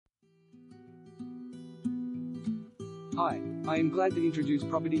Hi, I am glad to introduce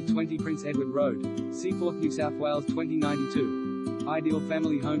property 20 Prince Edward Road, Seaforth, New South Wales 2092. Ideal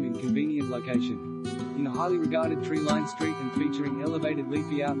family home in convenient location. In a highly regarded tree-lined street and featuring elevated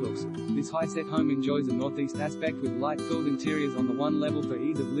leafy outlooks, this high-set home enjoys a northeast aspect with light-filled interiors on the one level for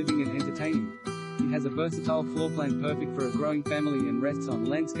ease of living and entertaining. It has a versatile floor plan perfect for a growing family and rests on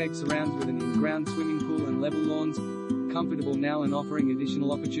landscape surrounds with an in-ground swimming pool and level lawns. Comfortable now and offering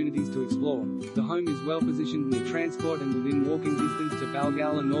additional opportunities to explore, the home is well positioned near transport and within walking distance to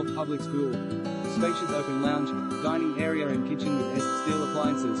Balgowlah North Public School. Spacious open lounge, dining area and kitchen with steel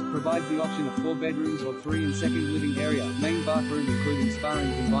appliances provides the option of 4 bedrooms or 3 and second living area, main bathroom including spa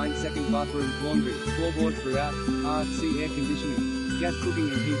and combined second bathroom, laundry, floorboard throughout, RC air conditioning, gas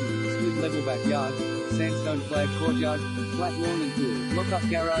cooking and heating, split level backyard, sandstone flagged courtyard, flat lawn and pool, lock-up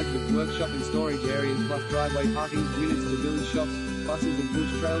garage with workshop and storage areas plus driveway parking, units to village shops, buses and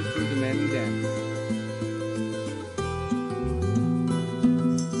bush trails through to Manly Dam.